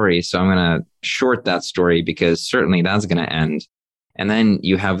the story. So I'm going to short that story because certainly that's going to end. And then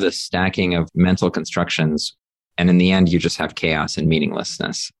you have this stacking of mental constructions. And in the end, you just have chaos and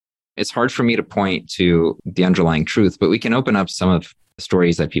meaninglessness. It's hard for me to point to the underlying truth, but we can open up some of the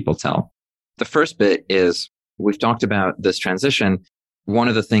stories that people tell. The first bit is we've talked about this transition. One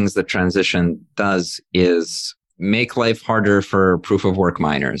of the things that transition does is make life harder for proof of work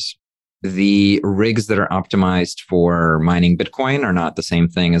miners. The rigs that are optimized for mining Bitcoin are not the same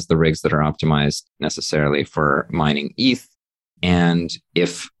thing as the rigs that are optimized necessarily for mining ETH. And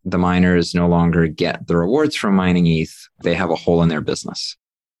if the miners no longer get the rewards from mining ETH, they have a hole in their business.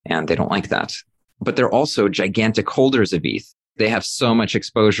 And they don't like that. But they're also gigantic holders of ETH. They have so much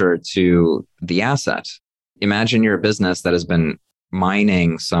exposure to the asset. Imagine you're a business that has been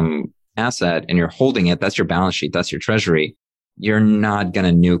mining some asset and you're holding it. That's your balance sheet. That's your treasury. You're not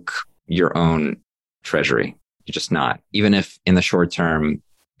going to nuke your own treasury. You're just not. Even if in the short term,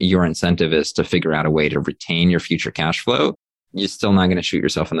 your incentive is to figure out a way to retain your future cash flow, you're still not going to shoot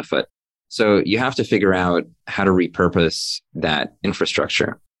yourself in the foot. So you have to figure out how to repurpose that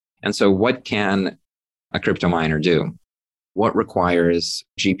infrastructure. And so what can a crypto miner do? What requires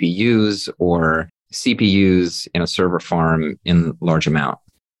GPUs or CPUs in a server farm in large amount.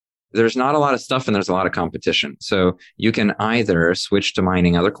 There's not a lot of stuff and there's a lot of competition. So you can either switch to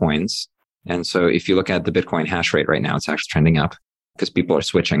mining other coins. And so if you look at the Bitcoin hash rate right now, it's actually trending up because people are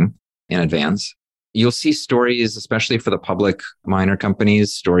switching in advance. You'll see stories, especially for the public miner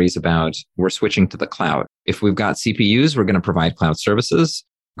companies, stories about we're switching to the cloud. If we've got CPUs, we're going to provide cloud services.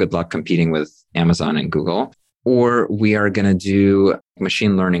 Good luck competing with Amazon and Google. Or we are going to do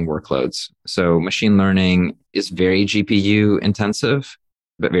machine learning workloads. So machine learning is very GPU intensive,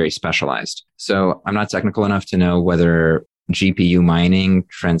 but very specialized. So I'm not technical enough to know whether GPU mining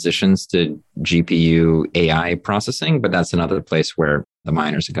transitions to GPU AI processing, but that's another place where the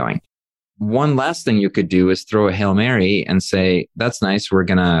miners are going. One last thing you could do is throw a Hail Mary and say, that's nice. We're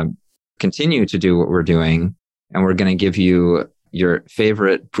going to continue to do what we're doing. And we're going to give you your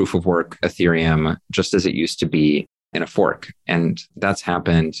favorite proof of work Ethereum, just as it used to be in a fork. And that's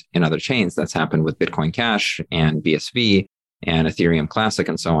happened in other chains. That's happened with Bitcoin Cash and BSV and Ethereum Classic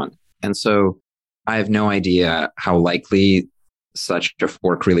and so on. And so I have no idea how likely such a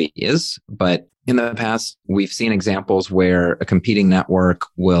fork really is. But in the past, we've seen examples where a competing network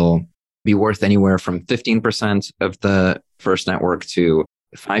will be worth anywhere from 15% of the first network to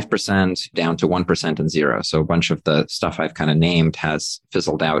 5% down to 1% and 0. So a bunch of the stuff I've kind of named has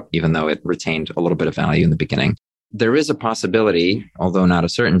fizzled out, even though it retained a little bit of value in the beginning. There is a possibility, although not a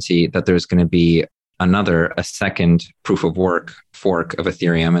certainty, that there's going to be a second proof of work fork of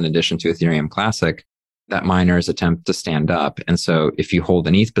Ethereum in addition to Ethereum Classic that miners attempt to stand up. And so if you hold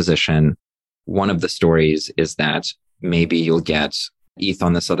an ETH position, one of the stories is that maybe you'll get ETH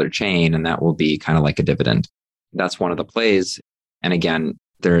on this other chain and that will be kind of like a dividend. That's one of the plays. And again,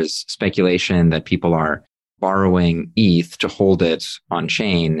 there's speculation that people are borrowing ETH to hold it on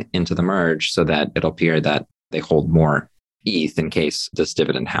chain into the merge so that it'll appear that they hold more ETH in case this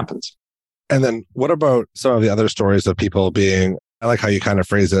dividend happens. And then what about some of the other stories of people being, I like how you kind of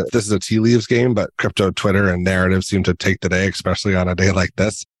phrase it, this is a tea leaves game, but crypto Twitter and narrative seem to take the day, especially on a day like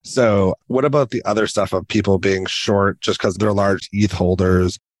this. So what about the other stuff of people being short just because they're large ETH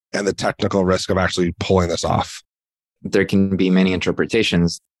holders and the technical risk of actually pulling this off? There can be many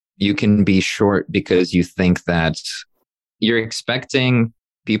interpretations. You can be short because you think that you're expecting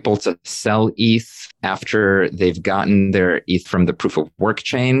people to sell ETH after they've gotten their ETH from the proof of work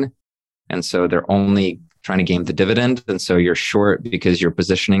chain. And so they're only trying to gain the dividend. And so you're short because you're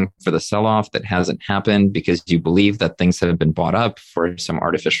positioning for the sell-off that hasn't happened because you believe that things have been bought up for some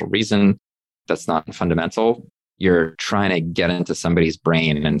artificial reason that's not fundamental. You're trying to get into somebody's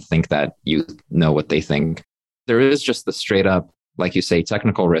brain and think that you know what they think. There is just the straight up, like you say,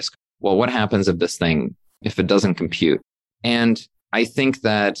 technical risk. Well, what happens if this thing, if it doesn't compute? And I think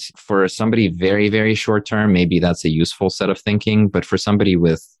that for somebody very, very short term, maybe that's a useful set of thinking. But for somebody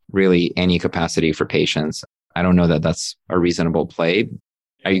with really any capacity for patience, I don't know that that's a reasonable play.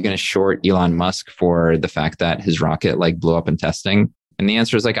 Are you going to short Elon Musk for the fact that his rocket blew up in testing? And the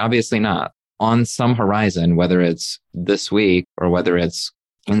answer is obviously not. On some horizon, whether it's this week or whether it's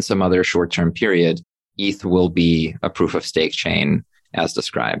in some other short-term period, ETH will be a proof of stake chain as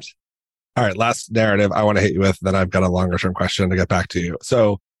described. All right, last narrative I want to hit you with, then I've got a longer term question to get back to you.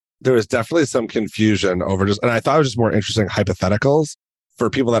 So there was definitely some confusion over and I thought it was just more interesting hypotheticals for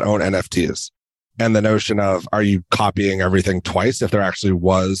people that own NFTs and the notion of, are you copying everything twice if there actually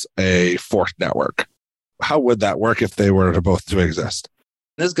was a forked network? How would that work if they were to both to exist?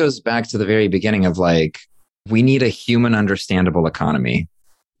 This goes back to the very beginning of we need a human understandable economy.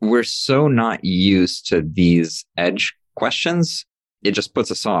 We're so not used to these edge questions. It just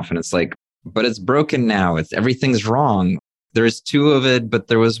puts us off. And it's but it's broken now. Everything's wrong. There's two of it, but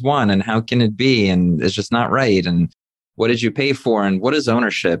there was one. And how can it be? And it's just not right. And what did you pay for? And what is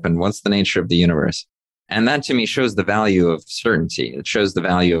ownership? And what's the nature of the universe? And that to me shows the value of certainty. It shows the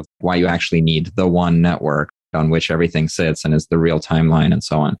value of why you actually need the one network on which everything sits and is the real timeline and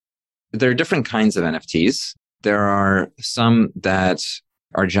so on. There are different kinds of NFTs. There are some that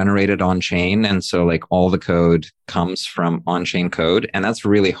are generated on chain. And so all the code comes from on-chain code. And that's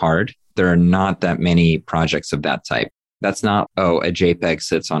really hard. There are not that many projects of that type. That's not, a JPEG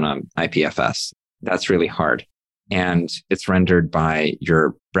sits on an IPFS. That's really hard. And it's rendered by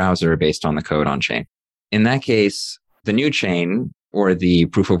your browser based on the code on chain. In that case, the new chain or the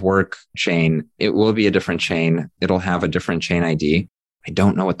proof of work chain, it will be a different chain. It'll have a different chain ID. I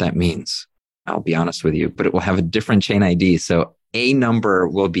don't know what that means. I'll be honest with you, but it will have a different chain ID. So a number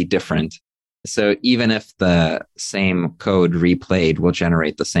will be different. So even if the same code replayed will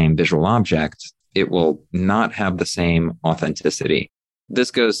generate the same visual object, it will not have the same authenticity.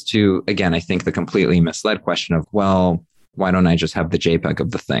 This goes to, again, I think the completely misled question of, well, why don't I just have the JPEG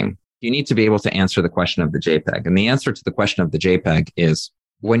of the thing? you need to be able to answer the question of the JPEG. And the answer to the question of the JPEG is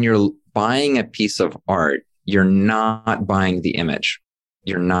when you're buying a piece of art, you're not buying the image.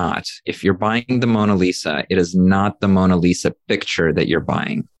 You're not. If you're buying the Mona Lisa, it is not the Mona Lisa picture that you're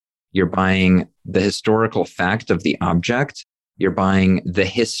buying. You're buying the historical fact of the object. You're buying the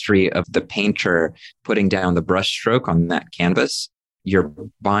history of the painter putting down the brushstroke on that canvas. You're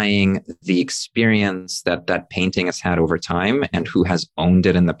buying the experience that that painting has had over time and who has owned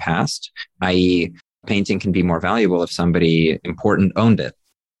it in the past, i.e., painting can be more valuable if somebody important owned it,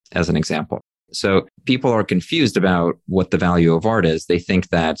 as an example. So people are confused about what the value of art is. They think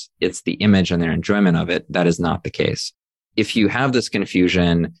that it's the image and their enjoyment of it. That is not the case. If you have this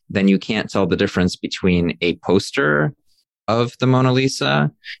confusion, then you can't tell the difference between a poster of the Mona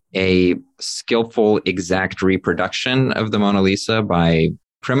Lisa, a skillful, exact reproduction of the Mona Lisa by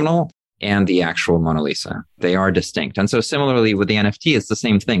criminal, and the actual Mona Lisa. They are distinct. And so similarly with the NFT, it's the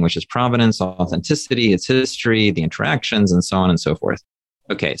same thing, which is provenance, authenticity, its history, the interactions, and so on and so forth.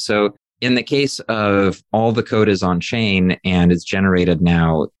 Okay, so in the case of all the code is on chain and it's generated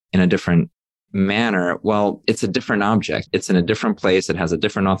now in a different manner, well, it's a different object. It's in a different place. It has a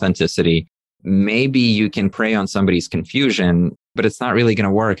different authenticity. Maybe you can prey on somebody's confusion, but it's not really going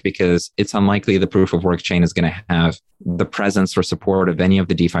to work because it's unlikely the proof of work chain is going to have the presence or support of any of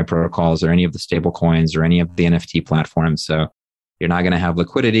the DeFi protocols or any of the stable coins or any of the NFT platforms. So you're not going to have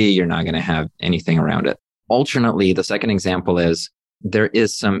liquidity. You're not going to have anything around it. Alternately, the second example is there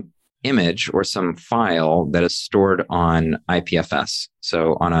is some image or some file that is stored on IPFS,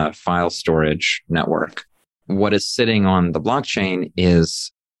 so on a file storage network. What is sitting on the blockchain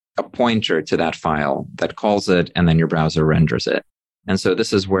is a pointer to that file that calls it, and then your browser renders it. And so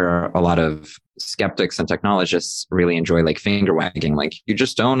this is where a lot of skeptics and technologists really enjoy like finger wagging, like you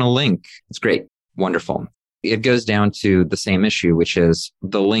just own a link. It's great. Wonderful. It goes down to the same issue, which is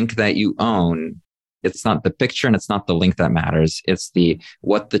the link that you own. It's not the picture and it's not the link that matters. It's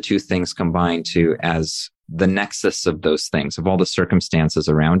what the two things combine to as the nexus of those things, of all the circumstances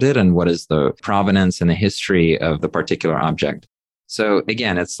around it, and what is the provenance and the history of the particular object. So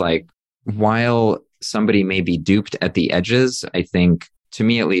again, it's like, while somebody may be duped at the edges, I think, to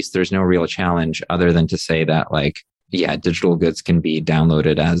me at least, there's no real challenge other than to say that, like, yeah, digital goods can be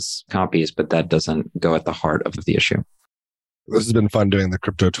downloaded as copies, but that doesn't go at the heart of the issue. This has been fun doing the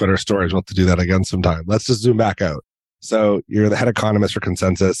crypto Twitter stories. We'll have to do that again sometime. Let's just zoom back out. So you're the head economist for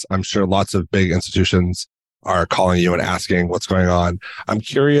Consensus. I'm sure lots of big institutions are calling you and asking what's going on. I'm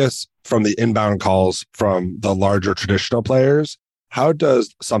curious, from the inbound calls from the larger traditional players, how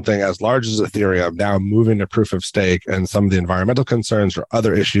does something as large as Ethereum now moving to proof of stake and some of the environmental concerns or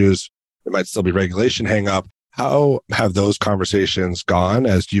other issues, there might still be regulation hang up. How have those conversations gone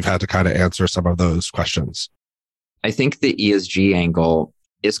as you've had to kind of answer some of those questions? I think the ESG angle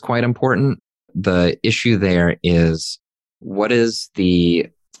is quite important. The issue there is, what is the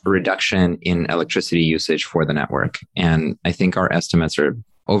reduction in electricity usage for the network? And I think our estimates are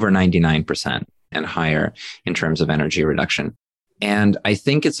over 99% and higher in terms of energy reduction. And I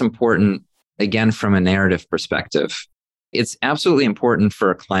think it's important, again, from a narrative perspective. It's absolutely important for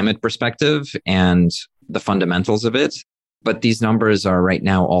a climate perspective and the fundamentals of it. But these numbers are right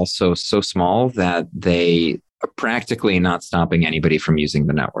now also so small that they are practically not stopping anybody from using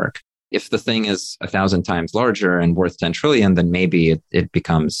the network. If the thing is 1,000 times larger and worth 10 trillion, then maybe it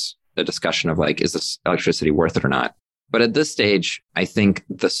becomes a discussion of like, is this electricity worth it or not? But at this stage, I think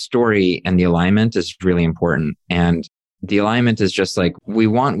the story and the alignment is really important. And the alignment is just like, we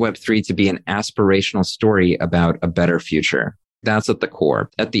want Web3 to be an aspirational story about a better future. That's at the core.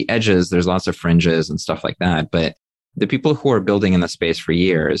 At the edges, there's lots of fringes and stuff like that. But the people who are building in the space for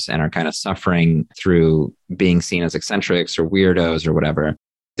years and are kind of suffering through being seen as eccentrics or weirdos or whatever,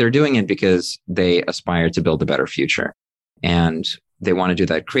 they're doing it because they aspire to build a better future. And they want to do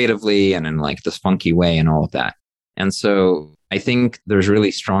that creatively and in like this funky way and all of that. And so I think there's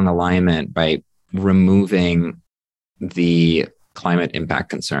really strong alignment by removing the climate impact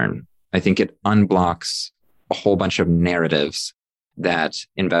concern. I think it unblocks a whole bunch of narratives that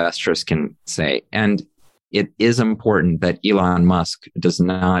investors can say. And it is important that Elon Musk does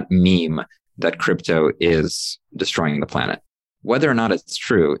not meme that crypto is destroying the planet. Whether or not it's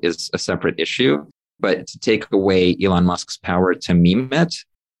true is a separate issue, but to take away Elon Musk's power to meme it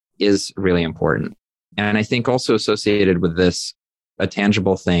is really important. And I think also associated with this, a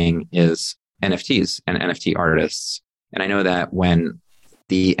tangible thing is NFTs and NFT artists. And I know that when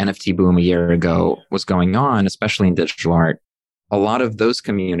the NFT boom a year ago was going on, especially in digital art, a lot of those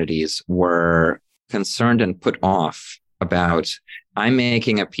communities were concerned and put off about, I'm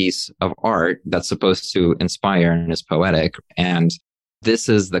making a piece of art that's supposed to inspire and is poetic, and this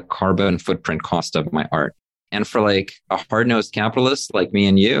is the carbon footprint cost of my art. And for like a hard-nosed capitalist like me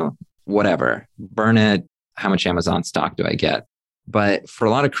and you, whatever, burn it. How much Amazon stock do I get? But for a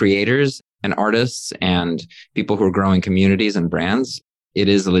lot of creators and artists and people who are growing communities and brands, it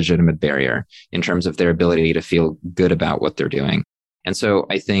is a legitimate barrier in terms of their ability to feel good about what they're doing. And so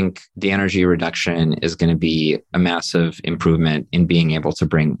I think the energy reduction is going to be a massive improvement in being able to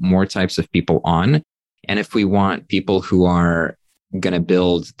bring more types of people on. And if we want people who are going to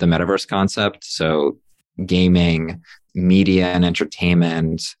build the metaverse concept, so gaming, media and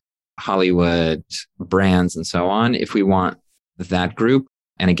entertainment, Hollywood, brands, and so on, if we want that group,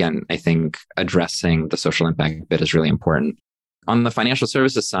 and again, I think addressing the social impact bit is really important. On the financial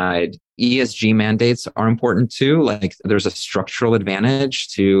services side, ESG mandates are important too. Like there's a structural advantage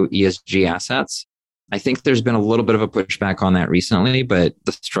to ESG assets. I think there's been a little bit of a pushback on that recently, but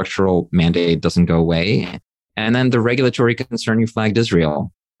the structural mandate doesn't go away. And then the regulatory concern you flagged is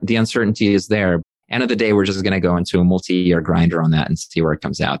real. The uncertainty is there. End of the day, we're just going to go into a multi-year grinder on that and see where it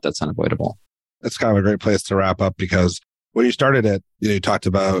comes out. That's unavoidable. That's kind of a great place to wrap up, because when you started it, you talked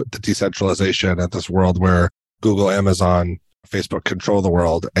about the decentralization at this world where Google, Amazon, Facebook control the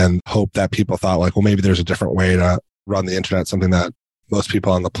world, and hope that people thought like, well, maybe there's a different way to run the internet, something that most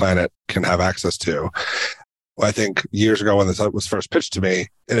people on the planet can have access to. Well, I think years ago when this was first pitched to me,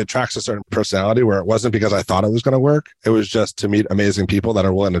 it attracts a certain personality where it wasn't because I thought it was going to work. It was just to meet amazing people that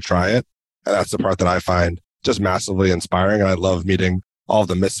are willing to try it. And that's the part that I find just massively inspiring. And I love meeting all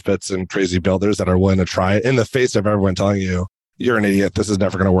the misfits and crazy builders that are willing to try it in the face of everyone telling you, you're an idiot, this is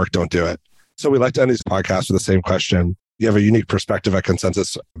never going to work, don't do it. So we like to end these podcasts with the same question. You have a unique perspective at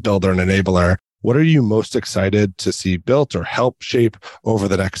Consensus Builder and Enabler. What are you most excited to see built or help shape over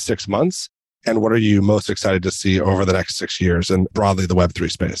the next 6 months? And what are you most excited to see over the next 6 years and broadly the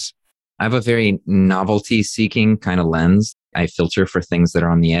Web3 space? I have a very novelty-seeking kind of lens. I filter for things that are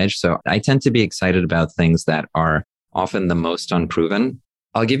on the edge. So I tend to be excited about things that are often the most unproven.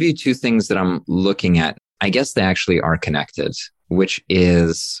 I'll give you 2 things that I'm looking at. I guess they actually are connected, which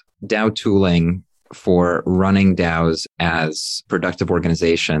is DAO tooling for running DAOs as productive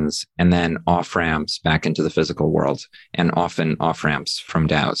organizations and then off-ramps back into the physical world, and often off-ramps from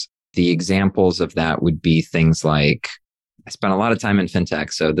DAOs. The examples of that would be things like, I spent a lot of time in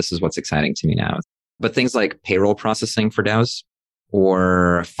fintech, so this is what's exciting to me now. But things like payroll processing for DAOs,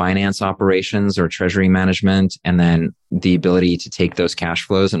 or finance operations or treasury management, and then the ability to take those cash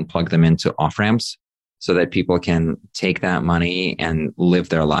flows and plug them into off-ramps so that people can take that money and live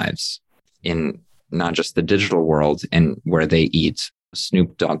their lives in not just the digital world and where they eat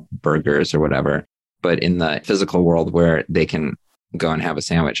Snoop Dogg burgers or whatever, but in the physical world where they can go and have a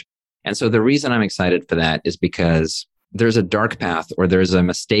sandwich. And so the reason I'm excited for that is because there's a dark path, or there's a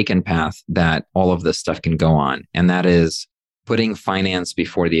mistaken path that all of this stuff can go on. And that is putting finance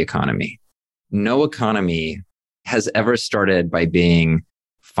before the economy. No economy has ever started by being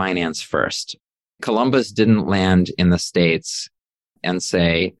finance first. Columbus didn't land in the States and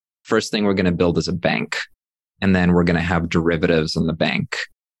say, first thing we're going to build is a bank, and then we're going to have derivatives on the bank.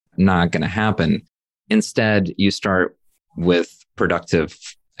 Not going to happen. Instead, you start with productive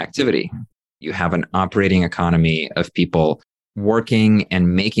activity. You have an operating economy of people working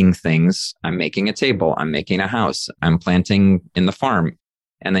and making things. I'm making a table. I'm making a house. I'm planting in the farm.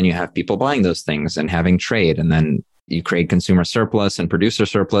 And then you have people buying those things and having trade. And then you create consumer surplus and producer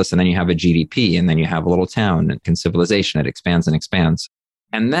surplus. And then you have a GDP. And then you have a little town and civilization. It expands and expands.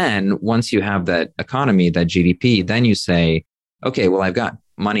 And then once you have that economy, that GDP, then you say, okay, well, I've got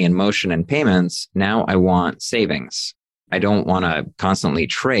money in motion and payments. Now I want savings. I don't want to constantly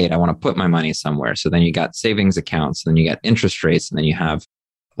trade. I want to put my money somewhere. So then you got savings accounts, then you got interest rates, and then you have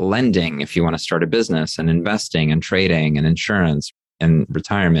lending if you want to start a business, and investing and trading and insurance and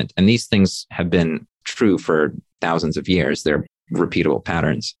retirement. And these things have been true for thousands of years. They're repeatable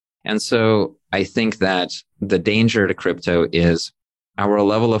patterns. And so I think that the danger to crypto is our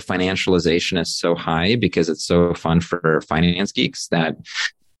level of financialization is so high because it's so fun for finance geeks that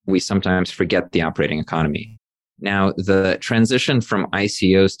we sometimes forget the operating economy. Now, the transition from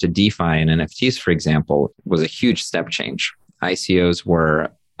ICOs to DeFi and NFTs, for example, was a huge step change. ICOs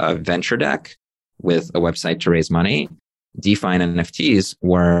were a venture deck with a website to raise money. DeFi and NFTs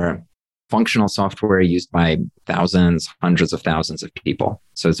were functional software used by thousands, hundreds of thousands of people.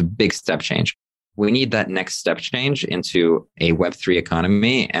 So it's a big step change. We need that next step change into a Web3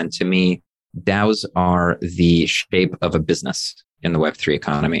 economy. And to me, DAOs are the shape of a business in the Web3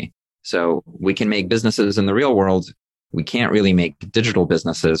 economy. So we can make businesses in the real world. We can't really make digital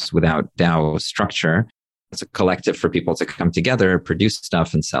businesses without DAO structure. It's a collective for people to come together, produce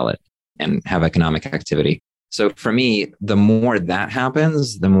stuff and sell it and have economic activity. So for me, the more that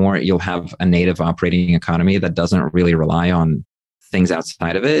happens, the more you'll have a native operating economy that doesn't really rely on things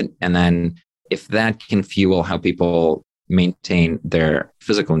outside of it. And then if that can fuel how people maintain their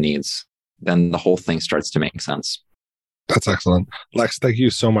physical needs, then the whole thing starts to make sense. That's excellent. Lex, thank you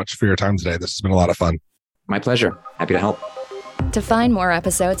so much for your time today. This has been a lot of fun. My pleasure. Happy to help. To find more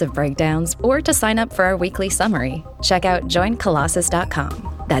episodes of Breakdowns or to sign up for our weekly summary, check out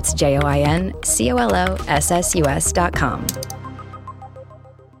joincolossus.com. That's JoinColossus.com.